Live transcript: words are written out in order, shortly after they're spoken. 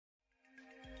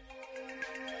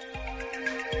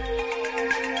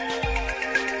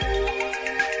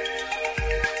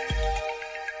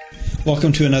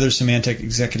Welcome to another Symantec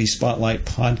Executive Spotlight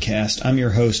podcast. I'm your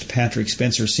host, Patrick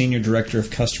Spencer, Senior Director of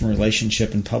Customer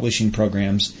Relationship and Publishing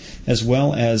Programs, as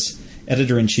well as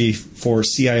Editor-in-Chief for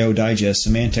CIO Digest,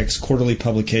 Symantec's quarterly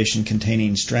publication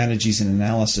containing strategies and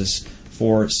analysis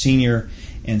for senior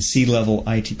and C-level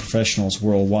IT professionals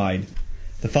worldwide.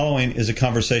 The following is a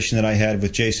conversation that I had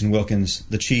with Jason Wilkins,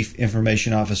 the Chief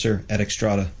Information Officer at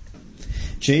Xstrata.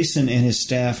 Jason and his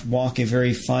staff walk a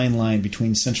very fine line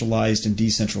between centralized and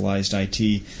decentralized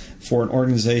IT for an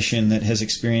organization that has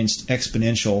experienced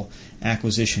exponential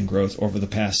acquisition growth over the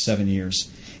past 7 years.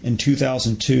 In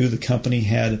 2002, the company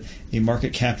had a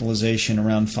market capitalization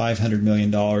around $500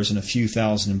 million and a few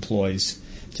thousand employees.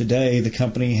 Today, the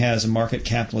company has a market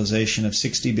capitalization of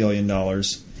 $60 billion,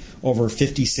 over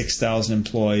 56,000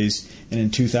 employees, and in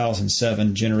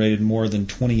 2007 generated more than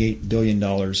 $28 billion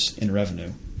in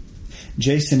revenue.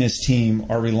 Jason and his team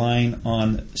are relying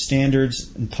on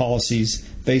standards and policies,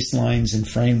 baselines, and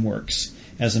frameworks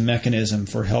as a mechanism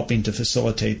for helping to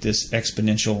facilitate this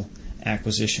exponential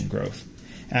acquisition growth.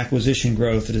 Acquisition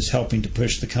growth that is helping to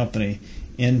push the company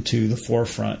into the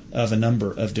forefront of a number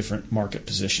of different market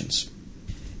positions.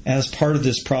 As part of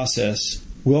this process,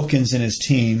 Wilkins and his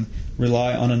team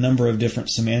rely on a number of different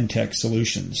Symantec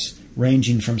solutions,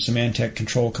 ranging from Symantec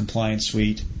Control Compliance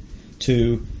Suite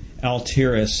to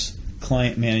Altiris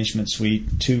Client Management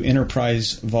Suite to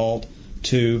Enterprise Vault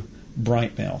to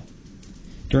Brightmail.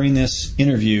 During this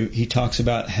interview, he talks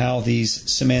about how these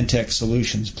Symantec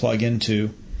solutions plug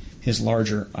into his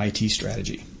larger IT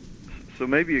strategy. So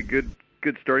maybe a good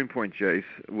starting point, Jace,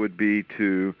 would be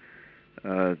to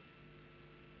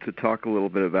talk a little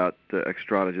bit about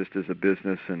Xstrata just as a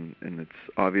business, and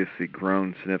it's obviously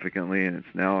grown significantly, and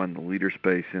it's now in the leader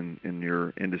space in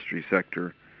your industry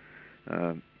sector.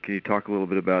 Can you talk a little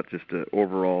bit about just an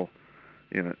overall,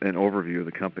 an overview of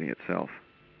the company itself?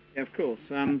 Yeah, of course.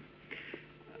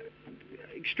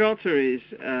 Xstrata is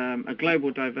a global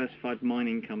diversified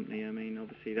mining company. I mean,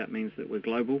 obviously that means that we're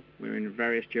global. We're in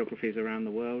various geographies around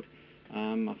the world.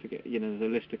 I forget, there's a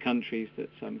list of countries that's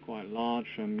quite large,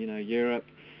 from Europe,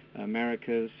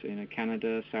 Americas,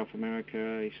 Canada, South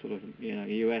America, sort of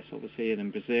US obviously, and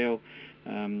then Brazil,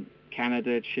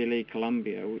 Canada, Chile,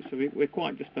 Colombia. So we're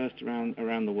quite dispersed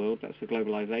around the world. That's the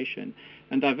globalization,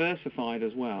 and diversified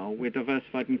as well. We're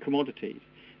diversified in commodities,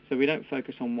 so we don't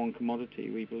focus on one commodity.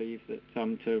 We believe that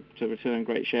to return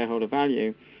great shareholder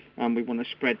value, we want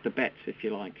to spread the bets, if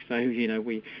you like. So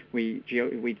we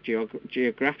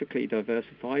geographically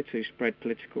diversify to spread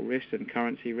political risk and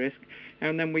currency risk,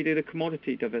 and then we do the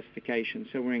commodity diversification.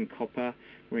 So we're in copper,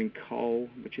 we're in coal,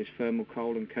 which is thermal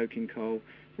coal and coking coal.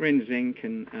 We're in zinc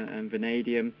and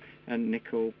vanadium and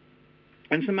nickel,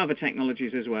 and some other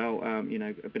technologies as well. A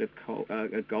bit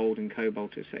of gold and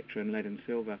cobalt, etc., and lead and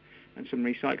silver, and some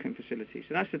recycling facilities.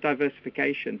 So that's the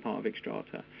diversification part of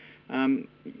Xstrata.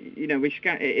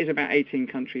 It is about 18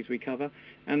 countries we cover,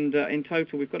 and in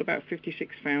total we've got about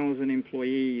 56,000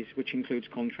 employees, which includes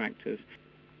contractors.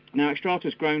 Now,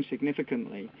 Xstrata's grown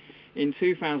significantly. In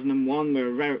 2001, we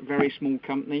were a very small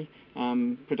company,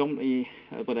 predominantly,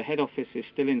 but the head office is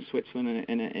still in Switzerland,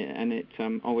 and it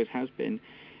always has been.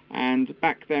 And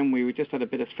back then, we just had a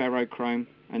bit of ferrochrome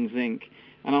and zinc,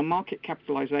 and our market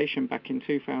capitalization back in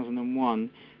 2001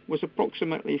 was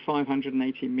approximately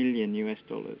 $580 million US.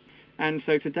 And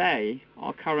so today,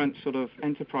 our current sort of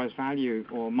enterprise value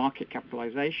or market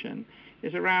capitalization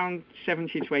is around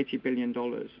 $70 to $80 billion.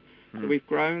 So we've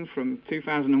grown from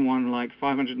 2001, like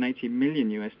 $580 million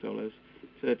US,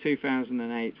 to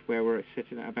 2008, where we're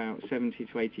sitting at about $70 to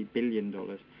 $80 billion.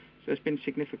 So it's been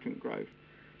significant growth.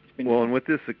 And with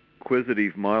this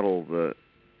acquisitive model, the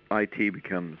IT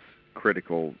becomes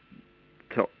critical.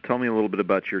 Tell me a little bit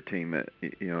about your team. I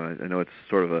know it's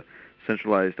sort of a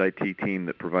centralized IT team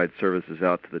that provides services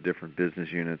out to the different business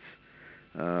units.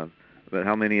 But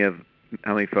how many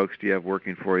folks do you have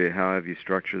working for you? How have you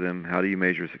structured them? How do you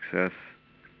measure success?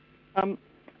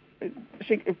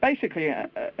 Basically,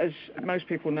 as most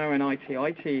people know in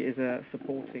IT is a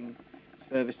supporting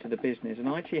service to the business, and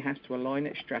IT has to align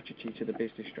its strategy to the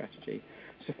business strategy.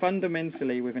 So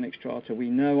fundamentally, within Xstrata, we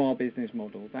know our business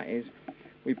model. That is,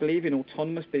 we believe in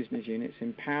autonomous business units,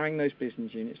 empowering those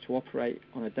business units to operate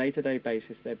on a day-to-day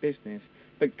basis their business,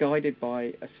 but guided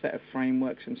by a set of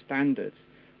frameworks and standards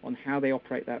on how they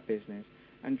operate that business,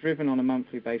 and driven on a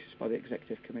monthly basis by the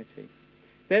executive committee.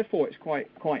 Therefore,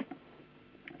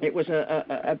 it was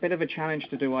a bit of a challenge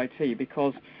to do IT,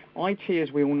 because IT,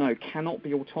 as we all know, cannot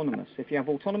be autonomous. If you have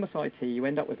autonomous IT, you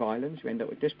end up with islands, you end up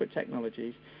with disparate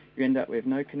technologies, you end up with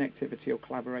no connectivity or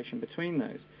collaboration between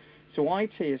those. So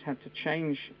IT has had to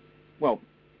change, well,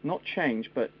 not change,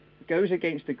 but goes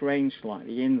against the grain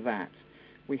slightly in that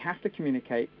we have to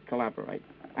communicate, collaborate.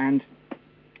 And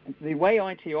the way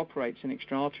IT operates in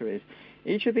Xstrata is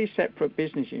each of these separate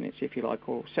business units, if you like,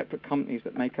 or separate companies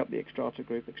that make up the Xstrata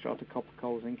group, Xstrata Copper,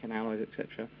 Coal, Zinc and Alloys,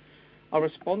 etc., are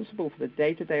responsible for the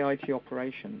day-to-day IT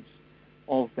operations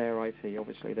of their IT,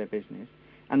 obviously their business,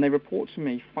 and they report to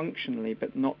me functionally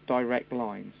but not direct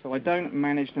line. So I don't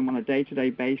manage them on a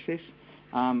day-to-day basis.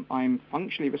 I'm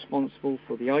functionally responsible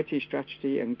for the IT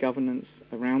strategy and governance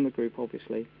around the group,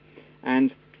 obviously,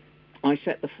 and I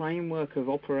set the framework of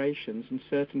operations and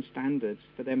certain standards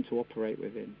for them to operate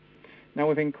within. Now,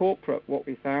 within corporate, what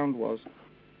we found was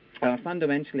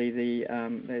fundamentally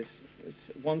there's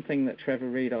one thing that Trevor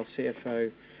Reed, our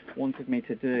CFO, wanted me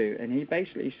to do, and he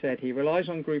basically said he relies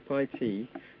on group IT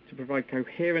to provide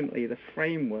coherently the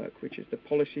framework, which is the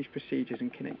policies, procedures,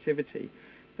 and connectivity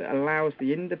that allows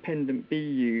the independent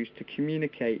BUs to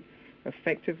communicate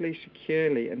effectively,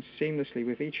 securely, and seamlessly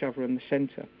with each other in the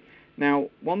center. Now,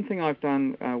 one thing I've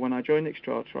done when I joined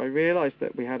Xstrata, I realized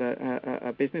that we had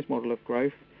a business model of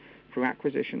growth through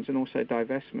acquisitions and also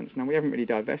divestments. Now, we haven't really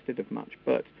divested of much,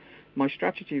 but my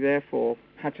strategy, therefore,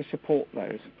 had to support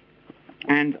those.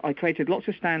 And I created lots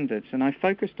of standards, and I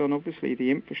focused on, obviously,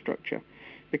 the infrastructure.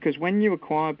 Because when you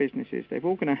acquire businesses, they're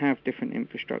all going to have different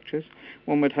infrastructures.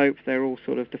 One would hope they're all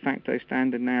sort of de facto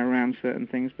standard now around certain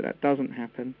things, but that doesn't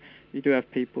happen. You do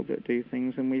have people that do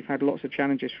things, and we've had lots of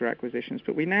challenges for acquisitions.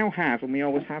 But we now have, and we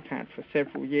always have had for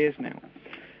several years now,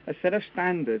 a set of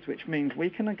standards, which means we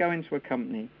can go into a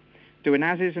company, do an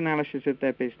as-is analysis of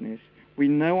their business. We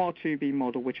know our 2B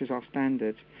model, which is our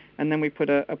standards, and then we put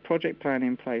a project plan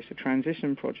in place, a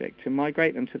transition project, to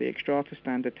migrate them to the Xstrata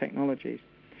standard technologies.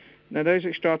 Now, those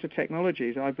Xstrata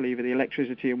technologies, I believe, are the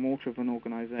electricity and water of an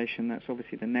organization. That's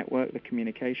obviously the network, the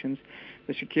communications,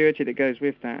 the security that goes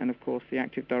with that, and, of course, the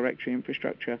Active Directory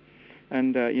infrastructure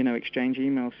and, Exchange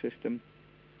email system,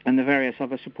 and the various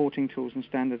other supporting tools and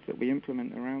standards that we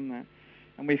implement around that.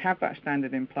 And we've had that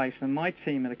standard in place, and my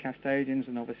team are the custodians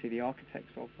and, obviously, the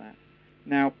architects of that.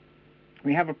 Now,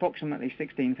 we have approximately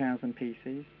 16,000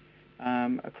 PCs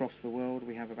across the world.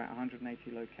 We have about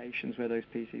 180 locations where those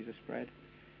PCs are spread.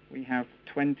 We have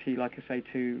 20, like I say,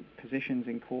 2 positions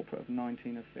in corporate, of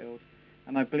 19 of field.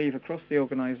 And I believe across the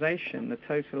organization, the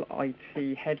total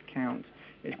IT headcount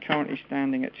is currently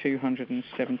standing at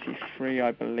 273,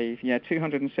 I believe. Yeah,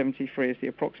 273 is the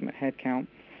approximate headcount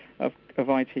of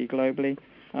IT globally,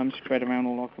 spread around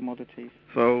all our commodities.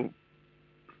 So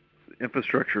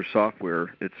infrastructure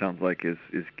software, it sounds like, has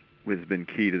been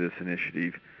key to this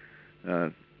initiative,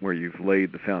 where you've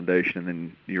laid the foundation and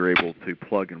then you're able to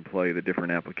plug and play the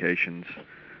different applications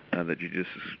that you just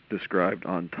described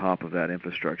on top of that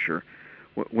infrastructure.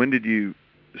 When did you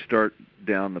start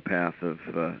down the path of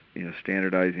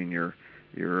standardizing your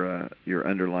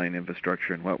underlying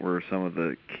infrastructure, and what were some of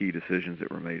the key decisions that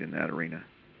were made in that arena?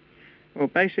 Well,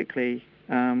 basically,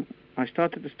 I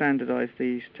started to standardize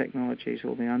these technologies,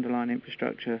 or the underlying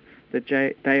infrastructure, the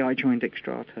day I joined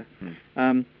Xstrata.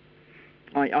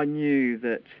 I knew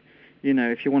that,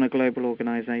 if you want a global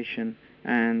organization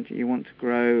and you want to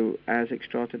grow as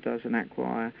Xstrata does and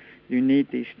acquire, you need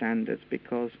these standards,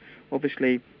 because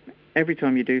obviously every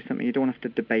time you do something, you don't have to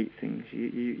debate things.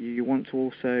 You want to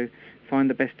also find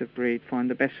the best of breed, find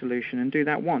the best solution, and do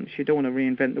that once. You don't want to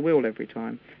reinvent the wheel every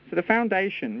time. So the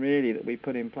foundation, really, that we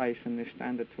put in place in this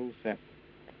standard tool set,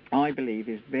 I believe,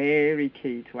 is very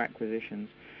key to acquisitions.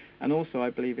 And also, I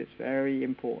believe it's very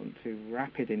important to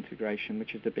rapid integration,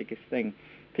 which is the biggest thing.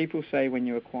 People say when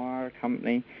you acquire a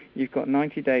company, you've got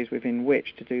 90 days within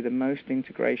which to do the most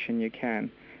integration you can.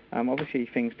 Obviously,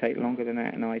 things take longer than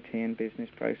that in IT and business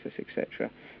process, etc.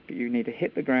 But you need to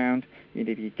hit the ground. You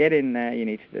need to get in there. You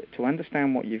need to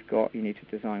understand what you've got. You need to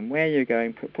design where you're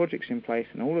going, put projects in place,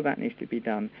 and all of that needs to be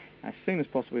done as soon as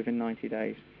possible within 90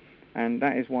 days. And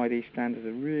that is why these standards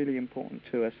are really important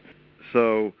to us.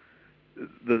 So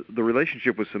the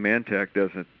relationship with Symantec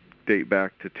doesn't date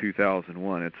back to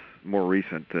 2001. It's more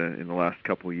recent, in the last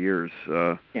couple of years.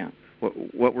 Yeah.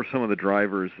 What were some of the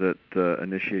drivers that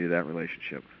initiated that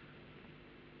relationship?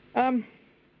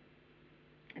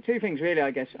 2 things, really,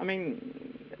 I guess. I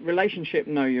mean, relationship,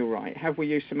 no, you're right. Have we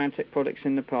used Symantec products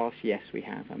in the past? Yes, we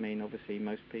have. I mean, obviously,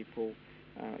 most people,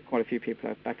 quite a few people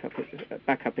have backup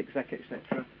exec,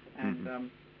 etc.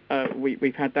 And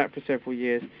we've had that for several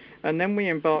years. And then we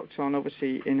embarked on,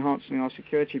 obviously, enhancing our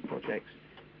security projects.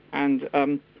 And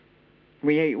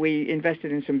we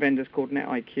invested in some vendors called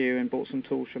NetIQ and bought some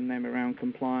tools from them around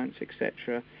compliance,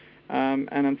 etc. And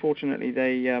unfortunately,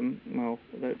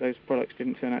 those products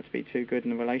didn't turn out to be too good,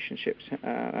 and the relationships,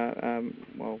 there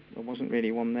wasn't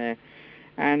really one there.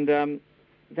 And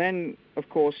then, of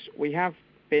course, we have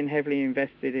been heavily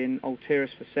invested in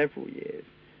Altiris for several years.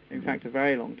 In fact, a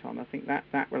very long time. I think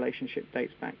that relationship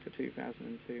dates back to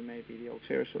 2002, maybe, the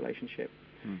Altiris relationship.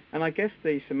 And I guess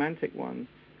the semantic one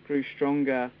grew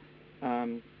stronger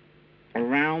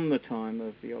around the time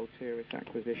of the Altiris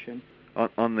acquisition.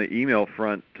 On the email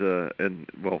front and,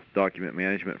 well, document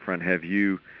management front, have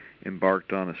you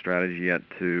embarked on a strategy yet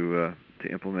to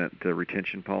implement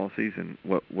retention policies, and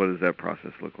what does that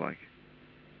process look like?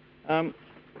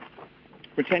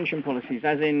 Retention policies,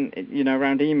 as in,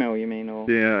 around email, you mean? Or?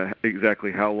 Yeah,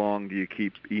 exactly. How long do you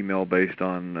keep email based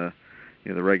on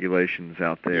the regulations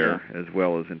out there, as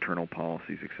well as internal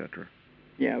policies, etc.?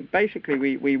 Yeah,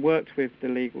 basically we worked with the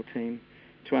legal team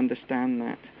to understand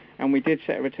that, and we did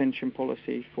set a retention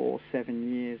policy for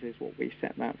 7 years is what we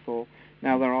set that for.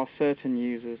 Now, there are certain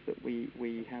users that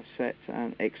we have set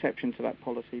an exception to that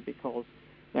policy because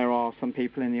there are some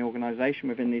people in the organization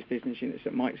within these business units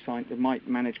that might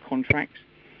manage contracts,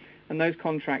 and those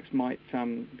contracts might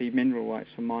be mineral rights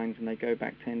for mines, and they go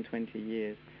back 10, 20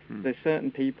 years. There's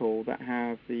certain people that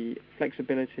have the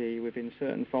flexibility within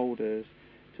certain folders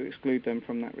to exclude them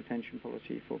from that retention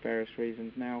policy for various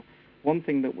reasons. Now, one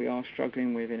thing that we are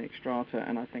struggling with in Xstrata,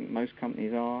 and I think most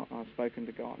companies are, I've spoken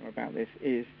to Gartner about this,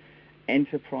 is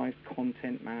enterprise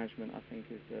content management, I think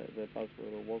is the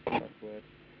buzzword, or was the buzzword.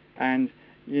 And,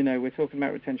 we're talking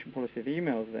about retention policy of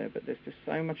emails there, but there's just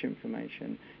so much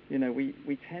information.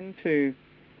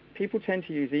 People tend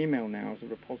to use email now as a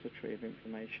repository of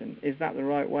information. Is that the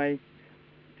right way?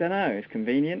 Don't know. It's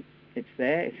convenient. It's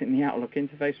there. It's in the Outlook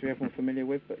interface we're everyone familiar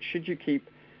with. But should you keep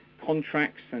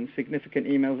contracts and significant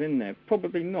emails in there?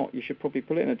 Probably not. You should probably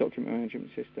put it in a document management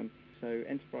system. So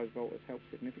Enterprise Vault has helped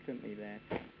significantly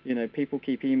there. People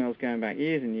keep emails going back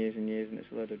years and years and years, and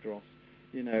it's a load of dross.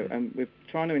 And we're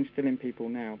trying to instill in people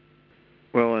now.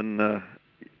 Well, and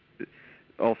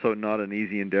also not an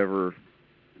easy endeavor.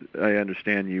 I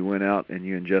understand you went out and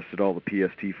you ingested all the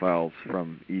PST files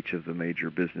from each of the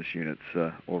major business units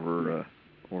over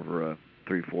a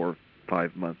 3, 4,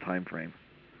 5 month time frame.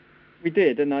 We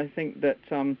did, and I think that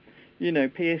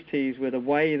PSTs were the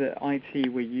way that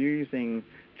IT were using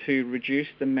to reduce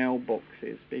the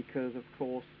mailboxes, because of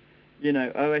course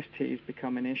OSTs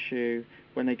become an issue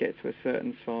when they get to a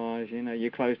certain size.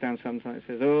 You close down sometimes, it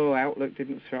says, Outlook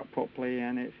didn't set up properly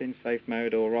and it's in safe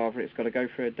mode, or rather it's got to go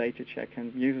through a data check,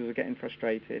 and users are getting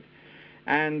frustrated.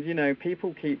 And,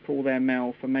 people keep all their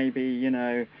mail for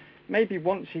maybe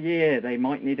once a year they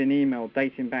might need an email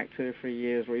dating back 2 or 3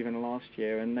 years or even last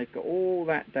year, and they've got all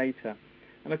that data.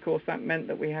 And, of course, that meant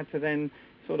that we had to then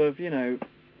sort of,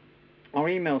 our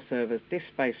email servers, disk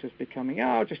space was becoming,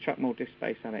 I'll just chuck more disk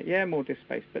space at it. Yeah, more disk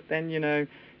space. But then, you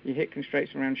hit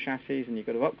constraints around chassis, and you've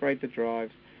got to upgrade the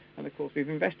drives. And, of course, we've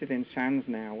invested in SANs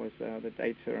now as the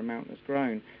data amount has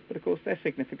grown. But, of course, they're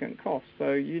significant costs.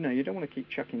 So, you don't want to keep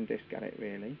chucking disk at it,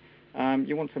 really.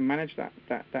 You want to manage that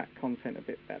content a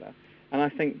bit better. And I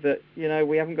think that,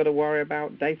 we haven't got to worry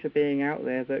about data being out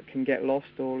there that can get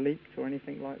lost or leaked or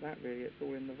anything like that, really. It's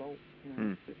all in the vault.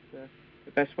 It's just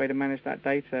the best way to manage that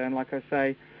data. And like I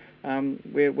say,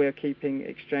 we're keeping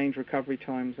Exchange recovery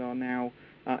times are now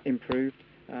improved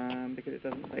because it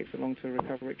doesn't take so long to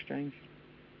recover Exchange.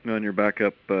 And your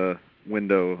backup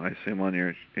window, I assume, on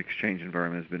your Exchange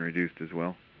environment has been reduced as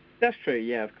well? That's true,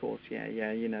 yeah, of course, yeah.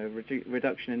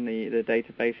 Reduction in the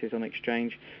databases on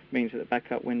Exchange means that the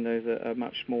backup windows are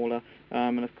much smaller.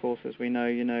 And of course, as we know,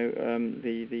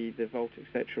 the Vault,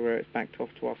 etc., where it's backed off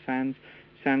to our SANs.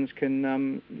 SANs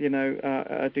can,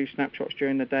 do snapshots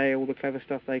during the day, all the clever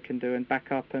stuff they can do, and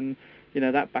backup, and,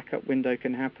 that backup window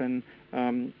can happen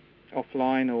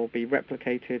offline or be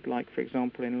replicated. Like, for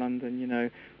example, in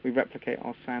London, we replicate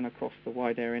our SAN across the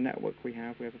wide area network we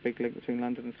have. We have a big link between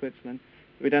London and Switzerland.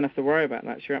 We don't have to worry about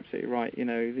that. So you're absolutely right.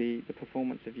 The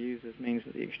performance of users means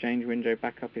that the Exchange window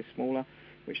backup is smaller,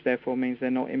 which therefore means they're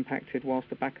not impacted whilst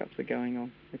the backups are going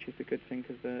on, which is a good thing,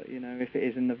 because if it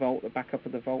is in the Vault, the backup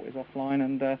of the Vault is offline,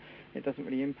 and it doesn't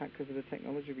really impact because of the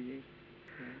technology we use.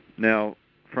 Now,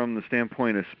 from the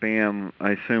standpoint of spam,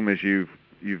 I assume as you've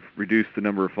reduced the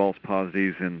number of false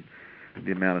positives and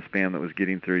the amount of spam that was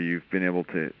getting through, you've been able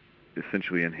to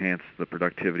essentially enhance the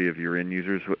productivity of your end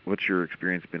users. What's your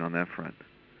experience been on that front?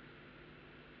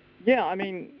 Yeah, I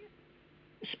mean,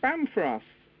 spam for us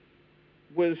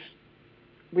was,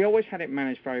 we always had it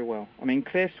managed very well. I mean,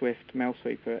 ClearSwift Mail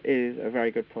Sweeper is a very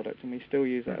good product, and we still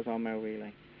use that as our mail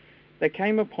relay. There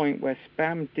came a point where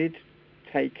spam did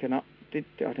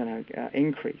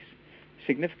increase,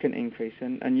 significant increase,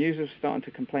 and users were starting to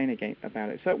complain again about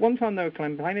it. So at one time they were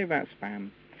complaining about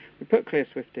spam. We put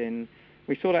ClearSwift in,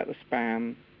 we sort out the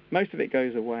spam, most of it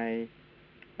goes away.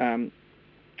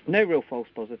 no real false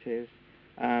positives,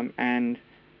 and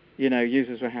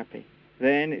users were happy.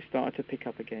 Then it started to pick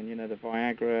up again. The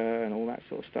Viagra and all that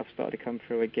sort of stuff started to come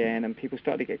through again, and people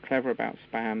started to get clever about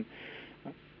spam.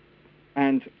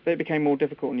 And it became more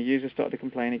difficult, and the users started to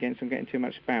complain against them getting too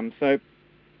much spam. So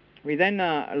we then,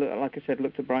 like I said,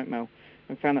 looked at Brightmail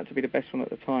and found that to be the best one at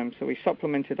the time. So we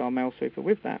supplemented our mail sweeper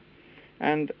with that.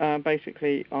 And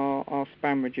basically our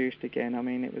spam reduced again. I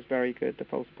mean, it was very good. The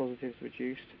false positives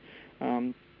reduced.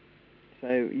 So,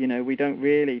 we don't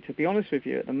really, to be honest with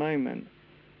you, at the moment,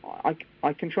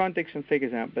 I can try and dig some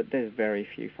figures out, but there's very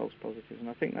few false positives, and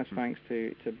I think that's thanks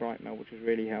to Brightmail, which has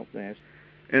really helped there.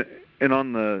 And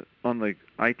on the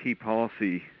IT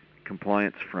policy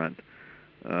compliance front,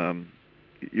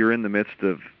 you're in the midst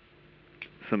of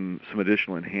some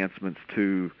additional enhancements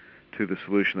to the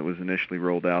solution that was initially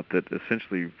rolled out that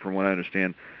essentially, from what I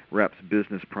understand, wraps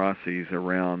business processes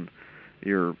around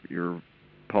your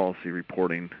policy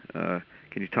reporting.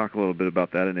 Can you talk a little bit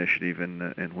about that initiative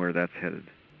and where that's headed?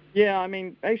 Yeah, I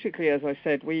mean, basically, as I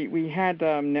said, we had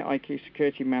NetIQ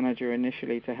Security Manager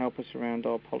initially to help us around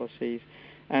our policies.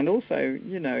 And also,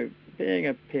 being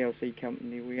a PLC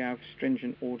company, we have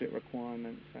stringent audit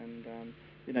requirements and,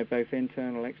 both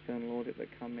internal, external audit that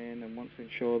come in and want to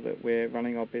ensure that we're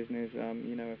running our business,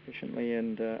 efficiently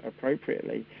and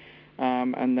appropriately.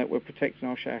 And that we're protecting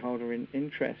our shareholder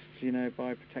interests,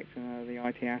 by protecting the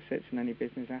IT assets and any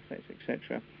business assets,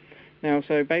 etc. Now,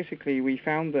 so basically, we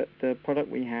found that the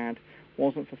product we had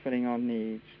wasn't fulfilling our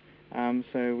needs.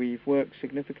 So we've worked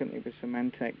significantly with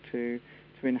Symantec to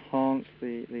enhance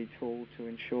the tool to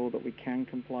ensure that we can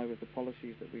comply with the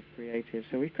policies that we've created.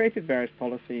 So we've created various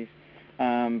policies,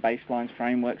 baselines,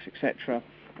 frameworks, etc.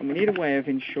 And we need a way of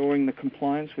ensuring the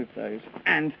compliance with those.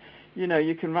 And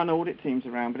you can run audit teams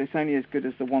around, but it's only as good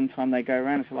as the one time they go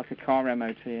around. It's like a car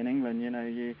MOT in England.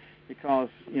 Your car's,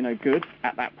 good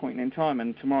at that point in time,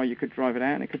 and tomorrow you could drive it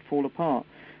out and it could fall apart.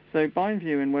 So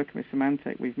BindView and working with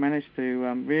Symantec, we've managed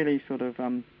to really sort of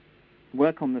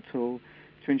work on the tool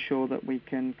to ensure that we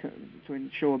can, to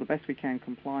ensure the best we can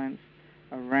compliance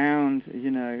around,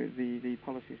 the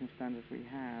policies and standards we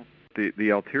have. The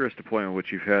Altiris deployment,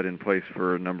 which you've had in place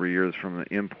for a number of years from an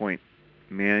endpoint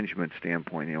management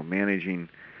standpoint, managing,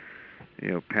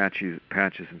 patches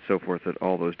and so forth at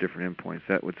all those different endpoints,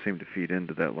 that would seem to feed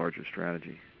into that larger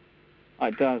strategy.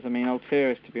 It does. I mean,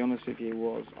 Altiris, to be honest with you,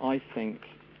 was, I think,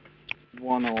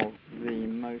 one of the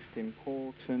most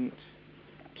important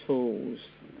tools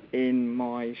in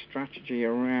my strategy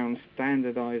around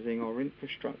standardizing our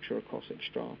infrastructure across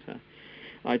Xstrata.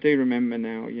 I do remember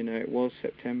now, it was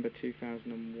September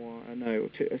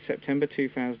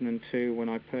 2002 when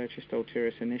I purchased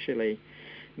Altiris initially.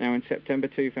 Now, in September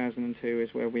 2002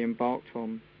 is where we embarked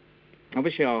on,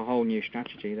 obviously, our whole new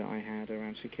strategy that I had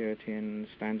around security and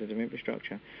standards of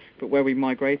infrastructure, but where we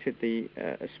migrated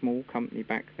a small company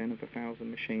back then of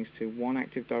 1,000 machines to one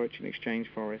Active Directory Exchange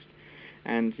forest.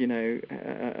 And,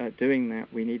 doing that,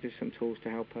 we needed some tools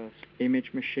to help us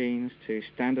image machines, to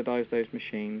standardize those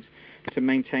machines, to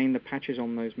maintain the patches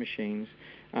on those machines.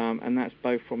 And that's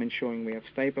both from ensuring we have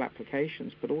stable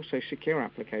applications, but also secure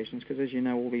applications, because as you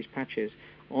know, all these patches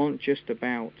aren't just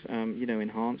about,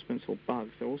 enhancements or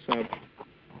bugs. They're also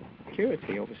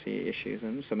security, obviously, issues,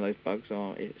 and some of those bugs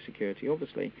are security,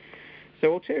 obviously. So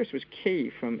Altiris was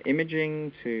key, from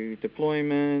imaging to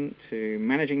deployment to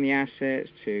managing the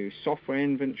assets to software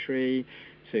inventory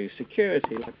to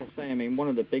security. Like I say, I mean, one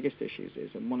of the biggest issues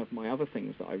is, and one of my other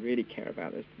things that I really care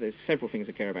about, there's several things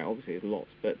I care about, obviously there's lots,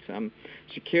 but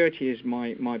security is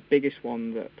my biggest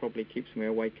one that probably keeps me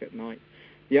awake at night.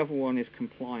 The other one is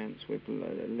compliance with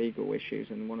legal issues,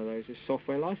 and one of those is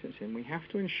software licensing. We have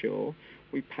to ensure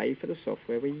we pay for the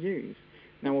software we use.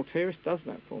 Now, Altiris does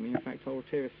that for me. In fact,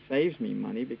 Altiris saves me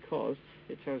money because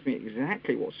it tells me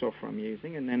exactly what software I'm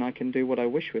using, and then I can do what I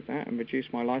wish with that and reduce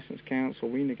my license counts or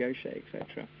renegotiate,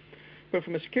 etc. But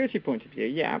from a security point of view,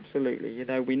 yeah, absolutely.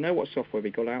 We know what software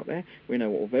we got out there. We know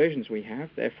what versions we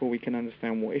have. Therefore, we can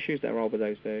understand what issues there are with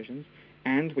those versions,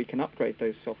 and we can upgrade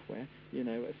those software, at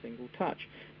a single touch.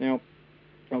 Now,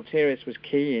 Altiris was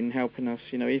key in helping us,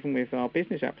 even with our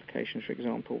business applications, for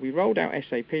example. We rolled out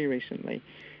SAP recently.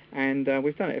 And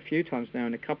we've done it a few times now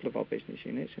in a couple of our business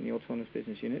units, in the autonomous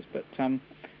business units. But the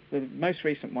most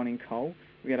recent one in coal,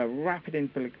 we had a rapid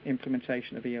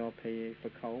implementation of ERP for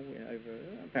coal, over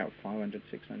about 500,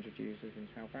 600 users in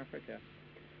South Africa.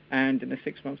 And in a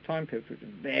 6-month time period, it was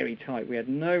very tight. We had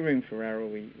no room for error.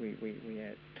 We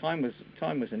had, time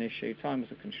was an issue. Time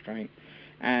was a constraint.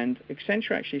 And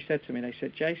Accenture actually said to me, they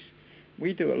said, Jace,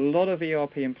 we do a lot of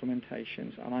ERP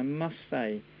implementations, and I must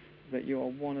say that you are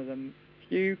one of the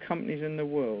few companies in the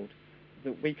world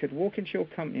that we could walk into your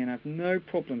company and have no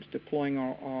problems deploying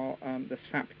the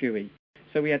SAP GUI.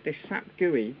 So we had this SAP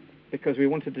GUI because we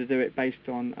wanted to do it based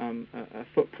on a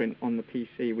footprint on the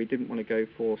PC. We didn't want to go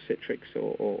for Citrix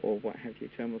or what have you,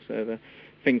 terminal server,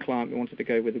 thin client. We wanted to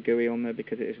go with a GUI on there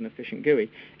because it is an efficient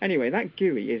GUI. Anyway, that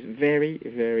GUI is very,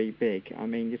 very big. I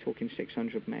mean, you're talking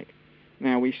 600 meg.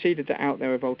 Now, we seeded that out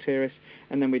there with Altiris,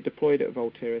 and then we deployed it with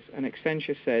Altiris, and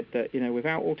Accenture said that,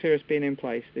 without Altiris being in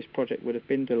place, this project would have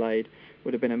been delayed,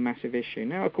 would have been a massive issue.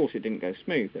 Now, of course, it didn't go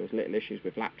smooth. There was little issues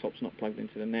with laptops not plugged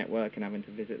into the network and having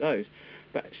to visit those.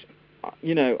 But,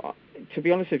 to be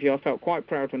honest with you, I felt quite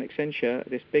proud when Accenture,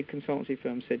 this big consultancy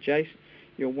firm, said, Jace,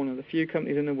 you're one of the few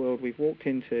companies in the world we've walked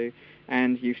into,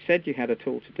 and you said you had a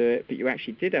tool to do it, but you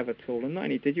actually did have a tool, and not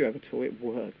only did you have a tool, it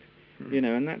worked.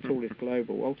 And that tool is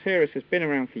global. Altiris has been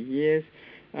around for years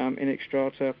in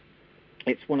Xstrata.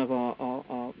 It's one of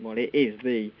it is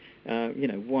the,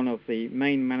 one of the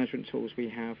main management tools we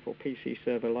have for PC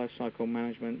server lifecycle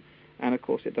management. And, of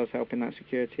course, it does help in that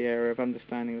security area of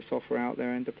understanding the software out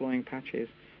there and deploying patches.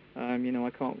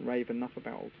 I can't rave enough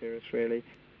about Altiris, really.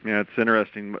 Yeah, it's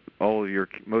interesting.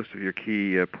 Most of your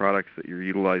key products that you're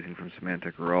utilizing from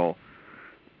Symantec are all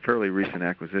fairly recent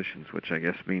acquisitions, which I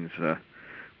guess means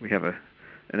we have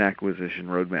an acquisition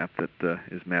roadmap that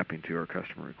is mapping to our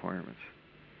customer requirements.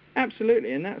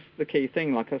 Absolutely, and that's the key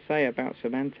thing, like I say, about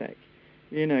Symantec.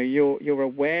 You're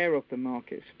aware of the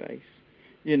market space.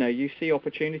 You see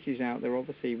opportunities out there,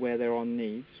 obviously, where there are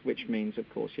needs, which means, of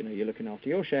course, you're looking after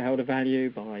your shareholder value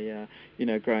by,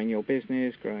 growing your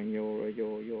business, growing your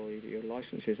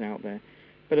licenses out there.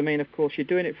 But, I mean, of course, you're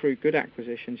doing it through good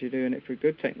acquisitions. You're doing it through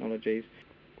good technologies.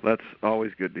 That's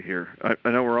always good to hear. I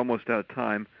know we're almost out of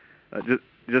time.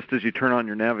 Just as you turn on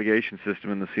your navigation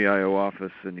system in the CIO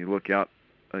office and you look out,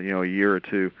 a year or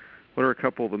two, what are a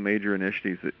couple of the major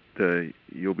initiatives that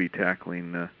you'll be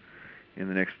tackling in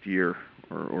the next year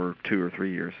or 2 or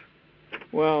 3 years?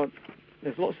 Well,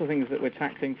 there's lots of things that we're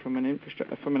tackling from an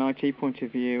IT point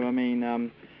of view. I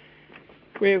mean,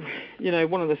 we're,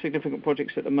 one of the significant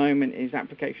projects at the moment is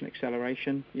application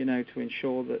acceleration, to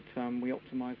ensure that we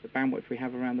optimize the bandwidth we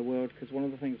have around the world, because one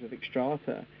of the things with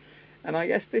Xstrata, and I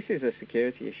guess this is a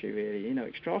security issue really,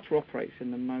 Xstrata operates in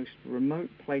the most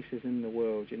remote places in the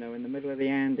world, in the middle of the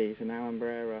Andes in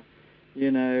Alhambra,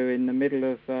 in the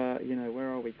middle of,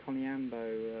 where are we,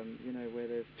 Coniambo, where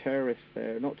there's terrorists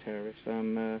there, not terrorists,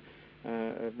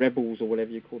 rebels or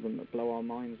whatever you call them that blow our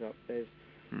minds up. There's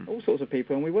all sorts of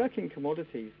people, and we work in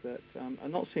commodities that are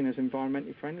not seen as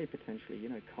environmentally friendly potentially,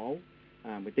 coal.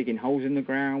 We're digging holes in the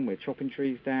ground, we're chopping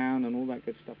trees down and all that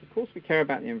good stuff. Of course we care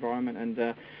about the environment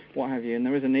and what have you, and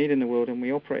there is a need in the world and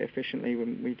we operate efficiently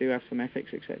when we do have some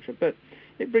ethics, etc. But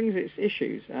it brings its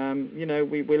issues.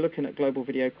 We're looking at global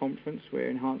video conference, we're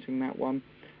enhancing that one.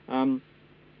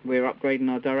 We're upgrading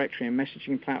our directory and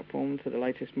messaging platform to the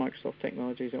latest Microsoft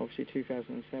technologies, obviously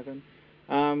 2007.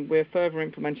 We're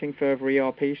implementing further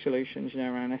ERP solutions,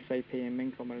 around SAP and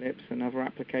Mincom Ellipse and other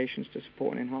applications to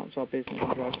support and enhance our business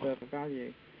and drive further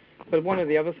value. But one of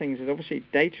the other things is obviously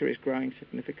data is growing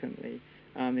significantly,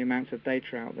 the amount of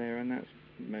data out there, and that's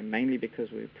mainly because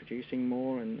we're producing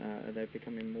more and they're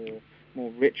becoming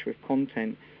more rich with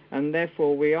content. And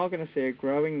therefore, we are going to see a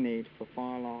growing need for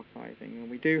file archiving.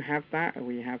 And we do have that, and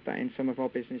we have that in some of our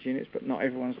business units, but not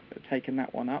everyone's taken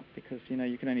that one up because,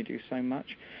 you can only do so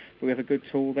much. But we have a good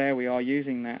tool there. We are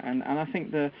using that. And I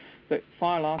think that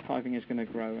file archiving is going to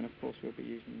grow. And, of course, we'll be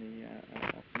using the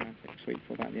Symantec suite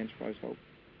for that, the Enterprise Vault,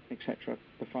 etc.,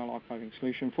 the file archiving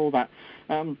solution for that.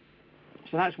 So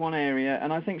that's one area.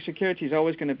 And I think security is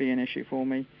always going to be an issue for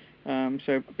me.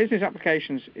 So business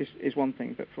applications is one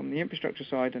thing, but from the infrastructure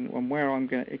side and where I'm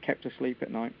kept awake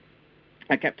at night,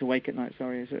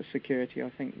 is security. I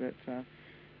think that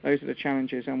those are the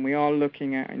challenges, and we are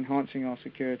looking at enhancing our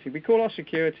security. We call our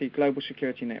security Global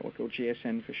Security Network, or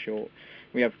GSN for short.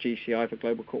 We have GCI for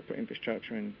Global Corporate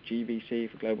Infrastructure and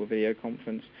GVC for Global Video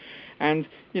Conference. And,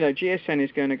 GSN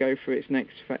is going to go through its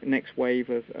next wave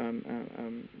of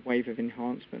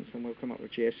enhancements, and we'll come up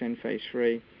with GSN Phase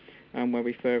 3. Where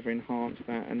we further enhance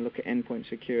that and look at endpoint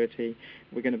security.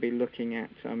 We're going to be looking at,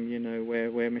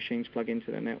 where machines plug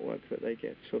into the network, that they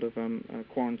get sort of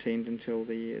quarantined until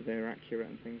they're accurate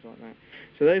and things like that.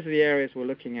 So those are the areas we're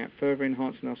looking at, further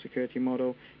enhancing our security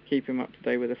model, keeping them up to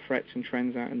date with the threats and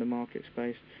trends out in the market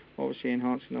space, obviously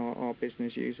enhancing our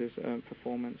business users'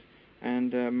 performance,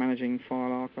 and managing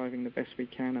file archiving the best we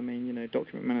can. I mean,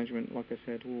 document management, like I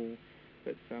said,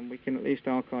 but we can at least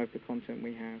archive the content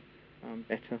we have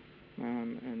better.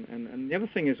 And the other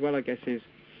thing as well, I guess, is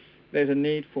there's a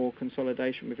need for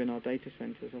consolidation within our data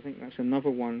centers. I think that's another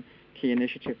one key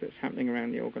initiative that's happening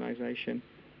around the organization.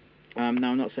 Now,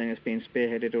 I'm not saying it's being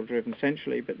spearheaded or driven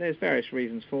centrally, but there's various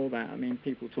reasons for that. I mean,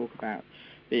 people talk about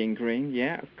being green.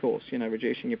 Yeah, of course,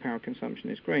 reducing your power consumption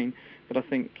is green. But I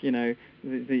think, a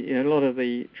lot of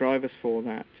the drivers for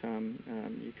that,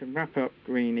 you can wrap up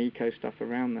green eco stuff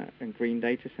around that and green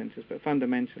data centers. But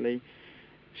fundamentally,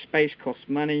 space costs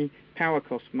money, power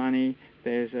costs money.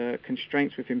 There's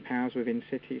constraints within powers within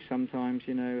cities sometimes,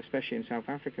 especially in South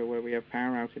Africa where we have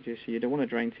power outages, so you don't want to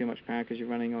drain too much power because you're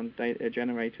running on data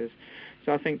generators.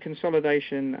 So I think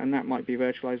consolidation, and that might be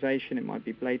virtualization, it might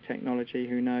be blade technology,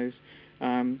 who knows,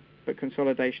 but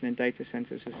consolidation in data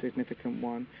centers is a significant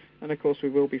one. And of course we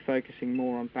will be focusing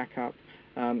more on backup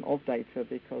of data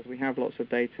because we have lots of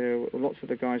data. Lots of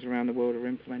the guys around the world are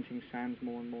implementing SANs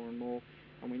more and more and more,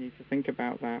 and we need to think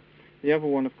about that. The other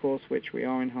one, of course, which we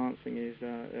are enhancing is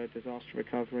disaster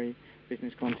recovery,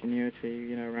 business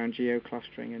continuity, around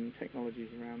geo-clustering and technologies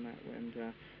around that. And,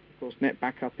 of course, net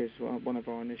backup is one of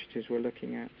our initiatives we're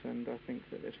looking at, and I think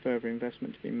that there's further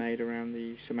investment to be made around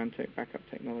the Symantec backup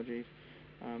technologies.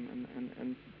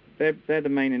 And they're the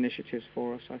main initiatives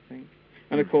for us, I think.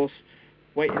 And, of course,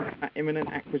 waiting for that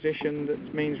imminent acquisition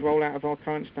that means rollout of our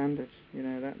current standards.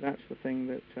 That's the thing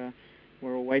that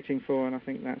we're all waiting for, and I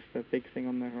think that's the big thing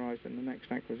on the horizon, the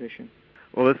next acquisition.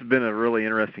 Well, this has been a really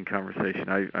interesting conversation.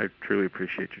 I truly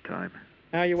appreciate your time.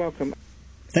 You're welcome.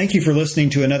 Thank you for listening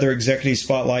to another Executive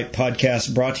Spotlight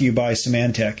podcast brought to you by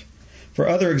Symantec. For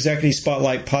other Executive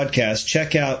Spotlight podcasts,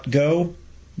 check out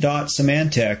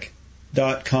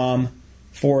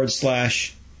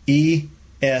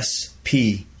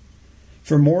go.symantec.com/ESP.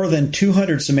 For more than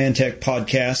 200 Symantec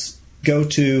podcasts, go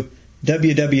to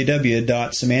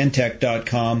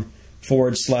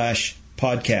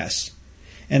www.symantec.com/podcast.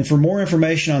 And for more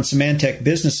information on Symantec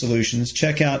Business Solutions,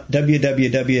 check out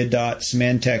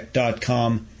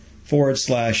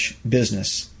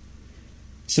www.symantec.com/business.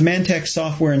 Symantec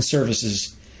Software and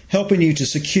Services, helping you to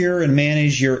secure and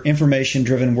manage your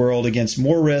information-driven world against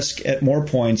more risk at more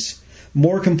points,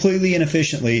 more completely and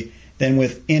efficiently than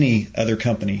with any other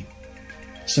company.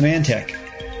 Symantec,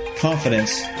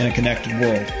 confidence in a connected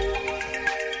world.